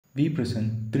We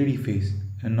present 3DiFACE,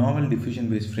 a novel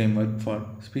diffusion-based framework for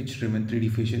speech-driven 3D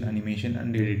facial animation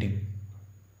and editing.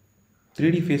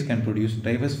 3DiFACE can produce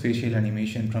diverse facial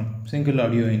animation from single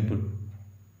audio input.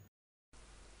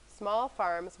 Small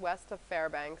farms west of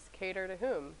Fairbanks cater to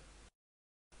whom?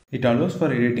 It allows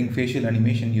for editing facial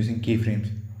animation using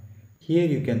keyframes. Here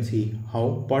you can see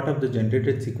how part of the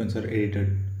generated sequence are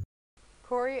edited.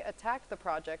 Corey attacked the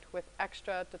project with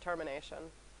extra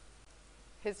determination.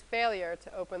 His failure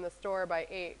to open the store by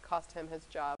 8 cost him his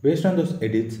job. Based on those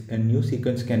edits, a new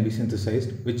sequence can be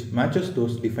synthesized which matches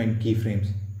those defined keyframes.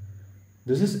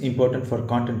 This is important for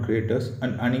content creators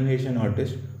and animation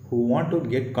artists who want to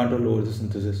get control over the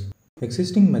synthesis.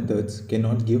 Existing methods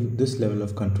cannot give this level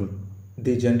of control.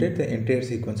 They generate the entire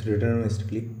sequence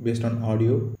deterministically based on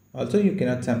audio. Also, you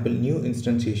cannot sample new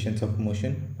instantiations of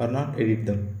motion or not edit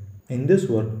them. In this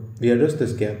work, we address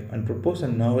this gap and propose a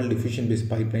novel diffusion-based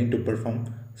pipeline to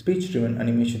perform speech-driven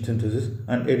animation synthesis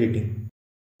and editing.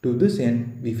 To this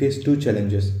end, we face two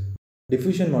challenges.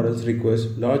 Diffusion models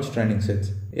requires large training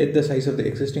sets, yet the size of the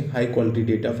existing high-quality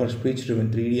data for speech-driven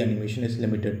 3D animation is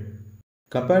limited.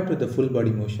 Compared with the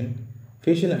full-body motion,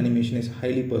 facial animation is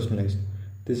highly personalized.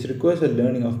 This requires a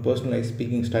learning of personalized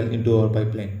speaking style into our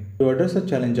pipeline. To address the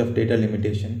challenge of data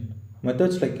limitation,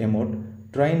 methods like Emote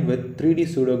trained with 3D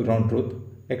pseudo-ground truth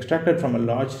extracted from a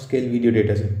large-scale video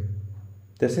dataset.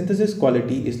 The synthesis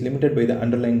quality is limited by the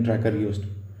underlying tracker used.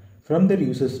 From their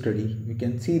user study, we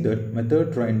can see that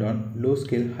method trained on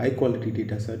low-scale, high-quality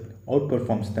dataset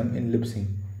outperforms them in lip-sync.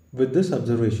 With this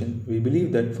observation, we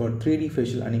believe that for 3D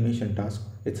facial animation tasks,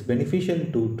 it's beneficial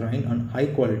to train on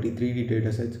high-quality 3D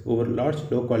datasets over large,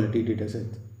 low-quality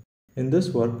datasets. In this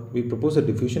work, we propose a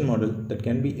diffusion model that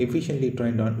can be efficiently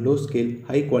trained on low-scale,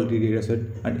 high-quality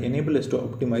dataset and enable us to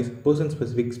optimize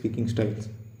person-specific speaking styles.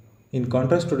 In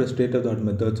contrast to the state-of-the-art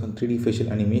methods on 3D facial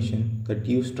animation that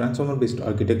use transformer-based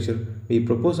architecture, we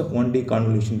propose a one-day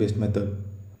convolution-based method.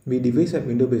 We devise a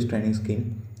window-based training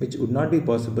scheme which would not be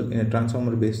possible in a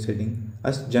transformer-based setting,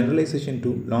 as generalization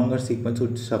to longer sequence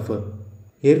would suffer.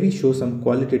 Here we show some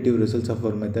qualitative results of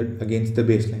our method against the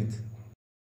baselines.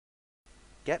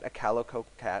 Get a calico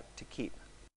cat to keep.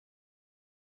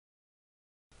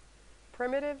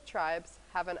 Primitive tribes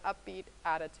have an upbeat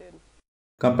attitude.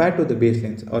 Compared to the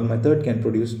baselines, our method can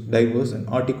produce diverse and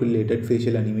articulated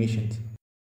facial animations.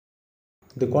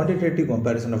 The quantitative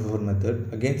comparison of our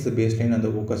method against the baseline on the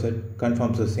VOCA set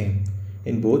confirms the same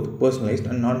in both personalized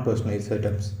and non-personalized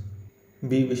setups.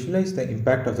 We visualize the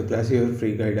impact of the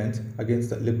classifier-free guidance against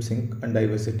the lip sync and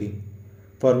diversity.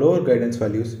 For lower guidance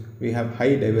values, we have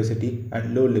high diversity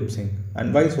and low lip sync,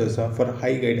 and vice versa for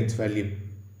high guidance value.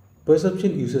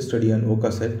 Perceptual user study on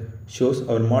VOCA set shows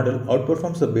our model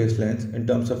outperforms the baselines in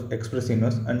terms of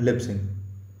expressiveness and lip sync.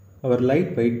 Our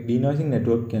lightweight denoising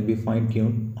network can be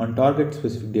fine-tuned on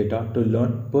target-specific data to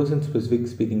learn person-specific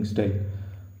speaking style.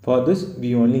 For this,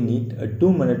 we only need a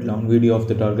 2-minute long video of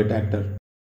the target actor.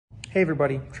 Hey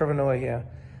everybody, Trevor Noah here.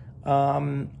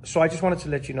 So I just wanted to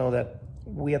let you know that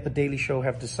we at The Daily Show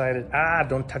have decided,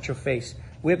 don't touch your face.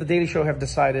 We at The Daily Show have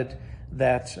decided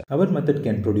that our method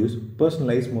can produce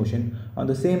personalized motion on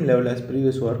the same level as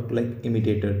previous work like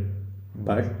Imitator.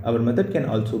 But our method can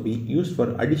also be used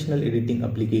for additional editing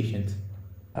applications.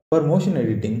 For motion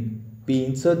editing, we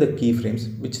insert the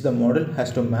keyframes which the model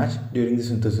has to match during the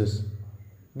synthesis.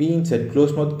 We insert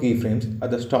closed mouth keyframes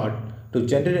at the start to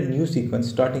generate a new sequence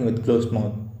starting with closed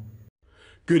mouth.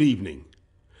 Good evening.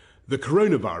 The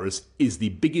coronavirus is the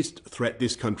biggest threat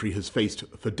this country has faced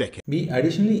for decades. We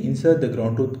additionally insert the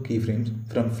ground truth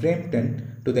keyframes from frame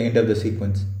 10 to the end of the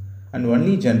sequence and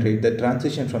only generate the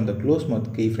transition from the closed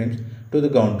mouth keyframes to the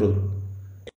ground truth.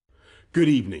 Good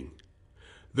evening.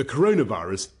 The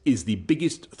coronavirus is the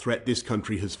biggest threat this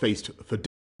country has faced for decades.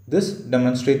 This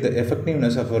demonstrates the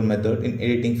effectiveness of our method in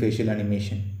editing facial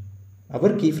animation. Our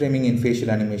keyframing in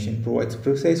facial animation provides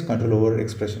precise control over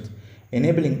expressions,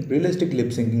 enabling realistic lip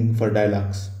syncing for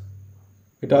dialogues.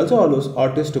 It also allows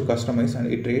artists to customize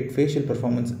and iterate facial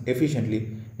performance efficiently,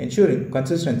 ensuring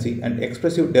consistency and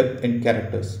expressive depth in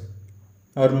characters.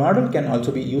 Our model can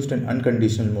also be used in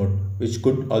unconditional mode, which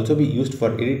could also be used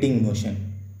for editing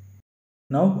motion.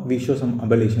 Now we show some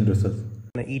ablation results.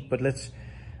 But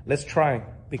let's try,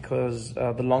 because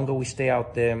the longer we stay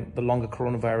out there, the longer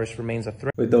coronavirus remains a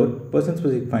threat. Without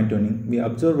person-specific fine-tuning, we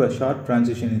observe a sharp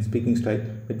transition in speaking style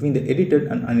between the edited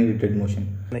and unedited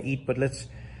motion. But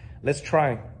let's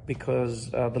try,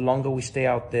 because the longer we stay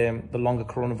out there, the longer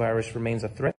coronavirus remains a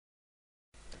threat.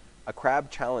 A crab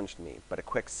challenged me, but a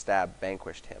quick stab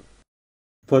vanquished him.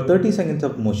 For 30 seconds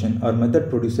of motion, our method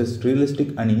produces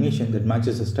realistic animation that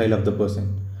matches the style of the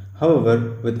person.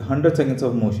 However, with 100 seconds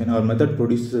of motion, our method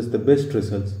produces the best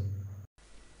results.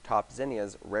 Top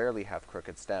zinnias rarely have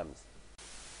crooked stems.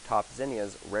 Top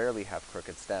zinnias rarely have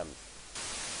crooked stems.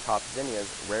 Top zinnias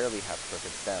rarely have crooked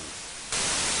stems.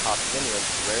 Top zinnias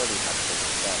rarely have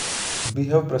crooked stems. We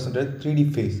have presented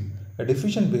 3DiFACE, a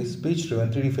diffusion-based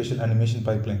speech-driven 3D facial animation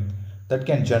pipeline that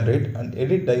can generate and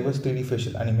edit diverse 3D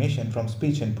facial animation from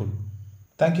speech input.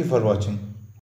 Thank you for watching.